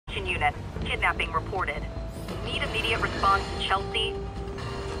Attention unit. Kidnapping reported. Need immediate response, Chelsea.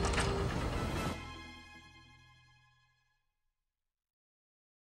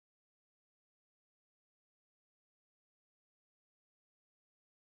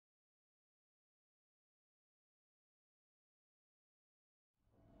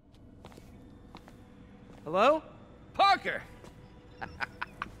 Hello? Parker!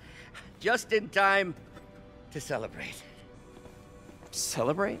 Just in time to celebrate.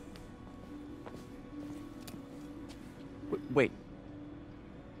 Celebrate? Wait.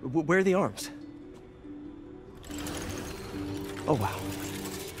 Where are the arms? Oh, wow.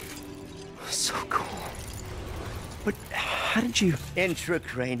 So cool. But how did you...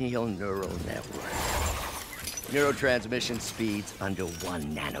 Intracranial neural network. Neurotransmission speeds under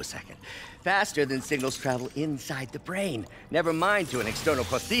 1 nanosecond. Faster than signals travel inside the brain. Never mind to an external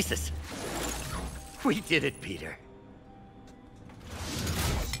prosthesis. We did it, Peter.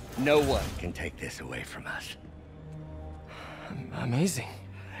 No one can take this away from us. Amazing.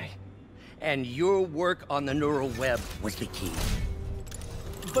 And your work on the neural web was the key.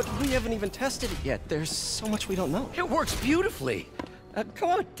 But we haven't even tested it yet. There's so much we don't know. It works beautifully. Come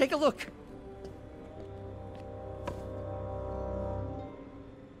on, take a look.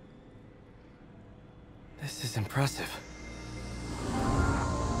 This is impressive.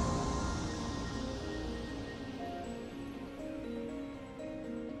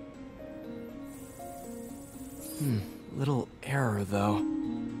 Little error, though.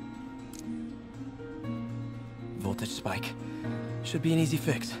 Voltage spike. Should be an easy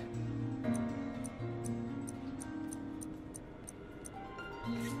fix.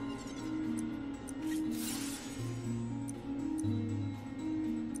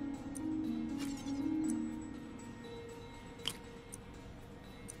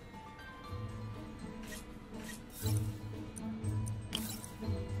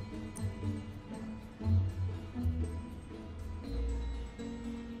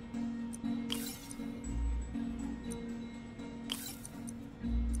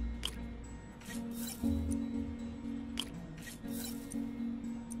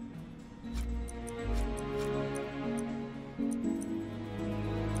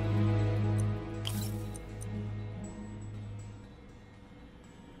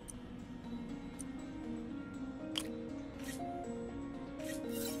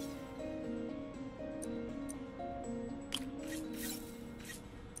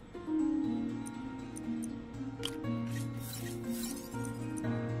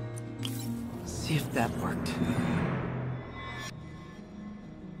 See if that worked.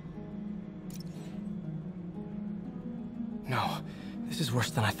 No, this is worse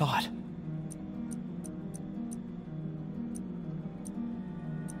than I thought.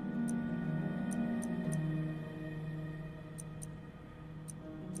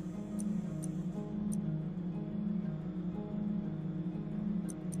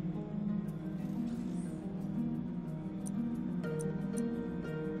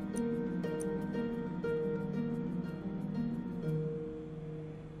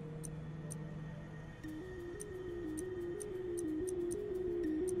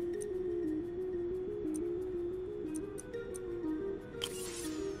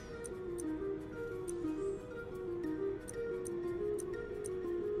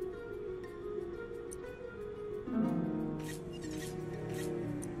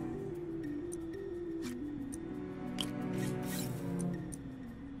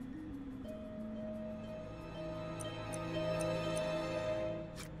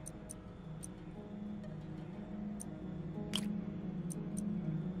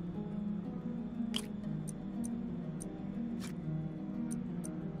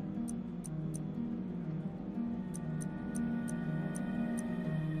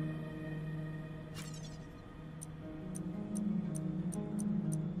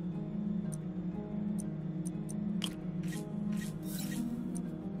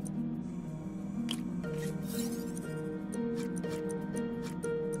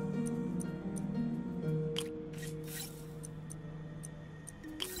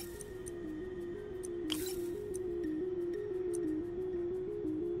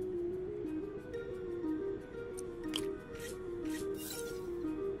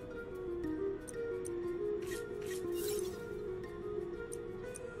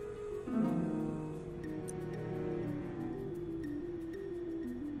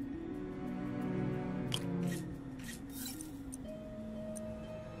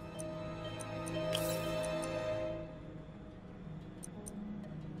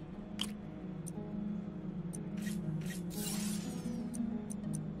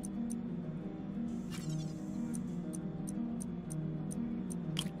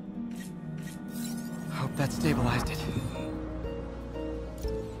 that stabilized it.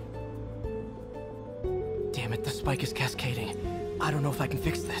 Damn it, the spike is cascading. I don't know if I can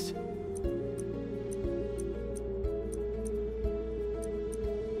fix this.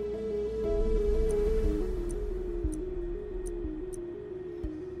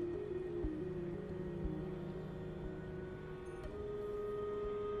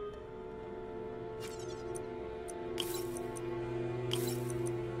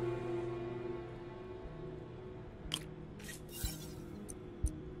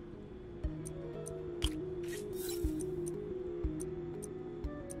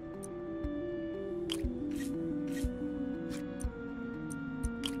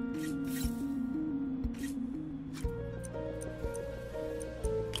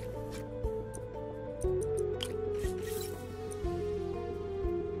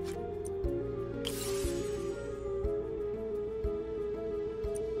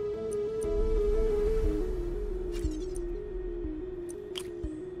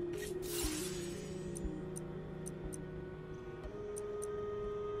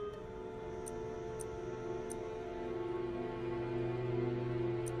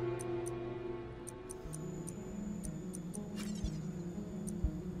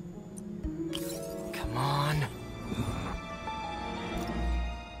 Come on.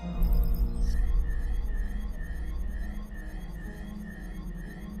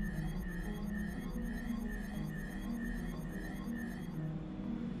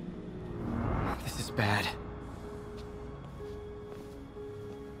 This is bad.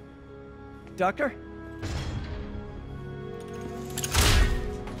 Doctor?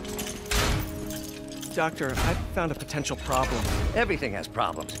 Doctor, I found a potential problem. Everything has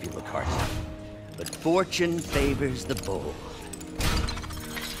problems if you look hard enough. But fortune favors the bold.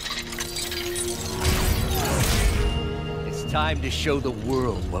 It's time to show the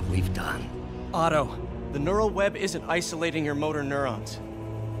world what we've done. Otto, the neural web isn't isolating your motor neurons.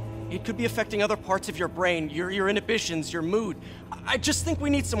 It could be affecting other parts of your brain, your inhibitions, your mood. I just think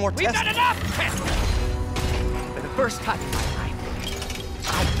we need some more testing. We've got enough testing! For the first time in my life,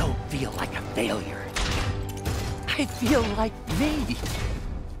 I don't feel like a failure. I feel like me.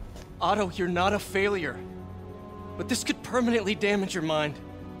 Otto, you're not a failure. But this could permanently damage your mind.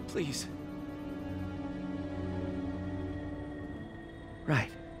 Please. Right.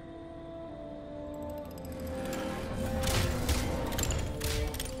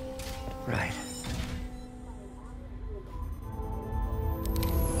 Right.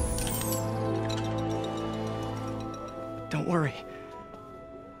 Don't worry.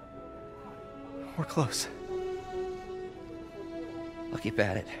 We're close. I'll keep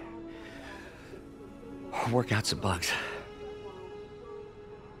at it. I'll work out some bugs.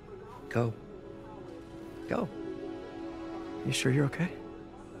 Go. Go. You sure you're okay?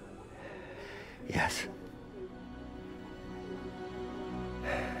 Yes.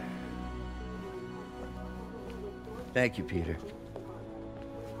 Thank you, Peter.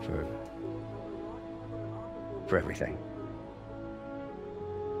 For everything.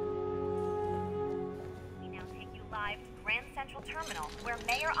 We now take you live to Grand Central Terminal, where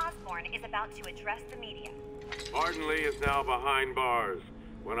Mayor Osborn is about to address the media. Martin Lee is now behind bars.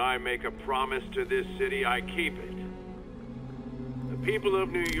 When I make a promise to this city, I keep it. The people of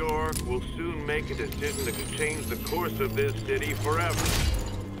New York will soon make a decision that could change the course of this city forever.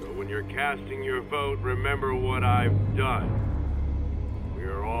 So when you're casting your vote, remember what I've done. We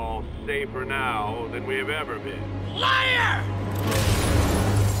are all safer now than we have ever been. Liar!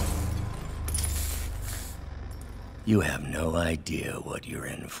 You have no idea what you're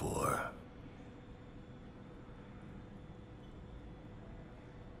in for.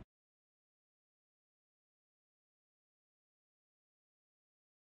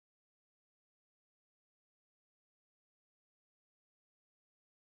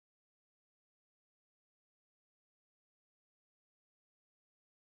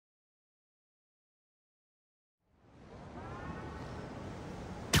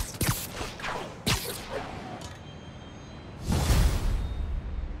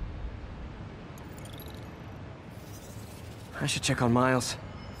 I should check on Miles.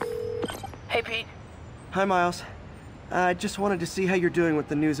 Hey, Pete. Hi, Miles. I just wanted to see how you're doing with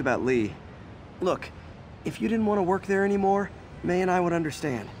the news about Lee. Look, if you didn't want to work there anymore, May and I would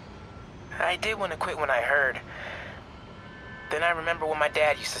understand. I did want to quit when I heard. Then I remember what my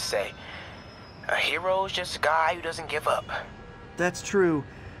dad used to say. A hero's just a guy who doesn't give up. That's true,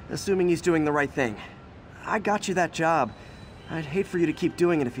 assuming he's doing the right thing. I got you that job. I'd hate for you to keep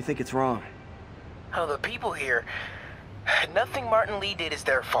doing it if you think it's wrong. Oh, the people here... Nothing Martin Lee did is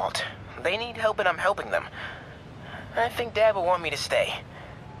their fault. They need help and I'm helping them. I think Dad will want me to stay.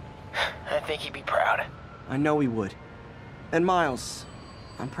 I think he'd be proud. I know he would. And Miles,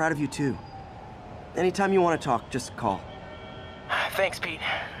 I'm proud of you too. Anytime you want to talk, just call. Thanks, Pete.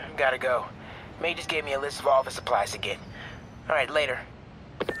 Gotta go. May just gave me a list of all the supplies to get. All right, later.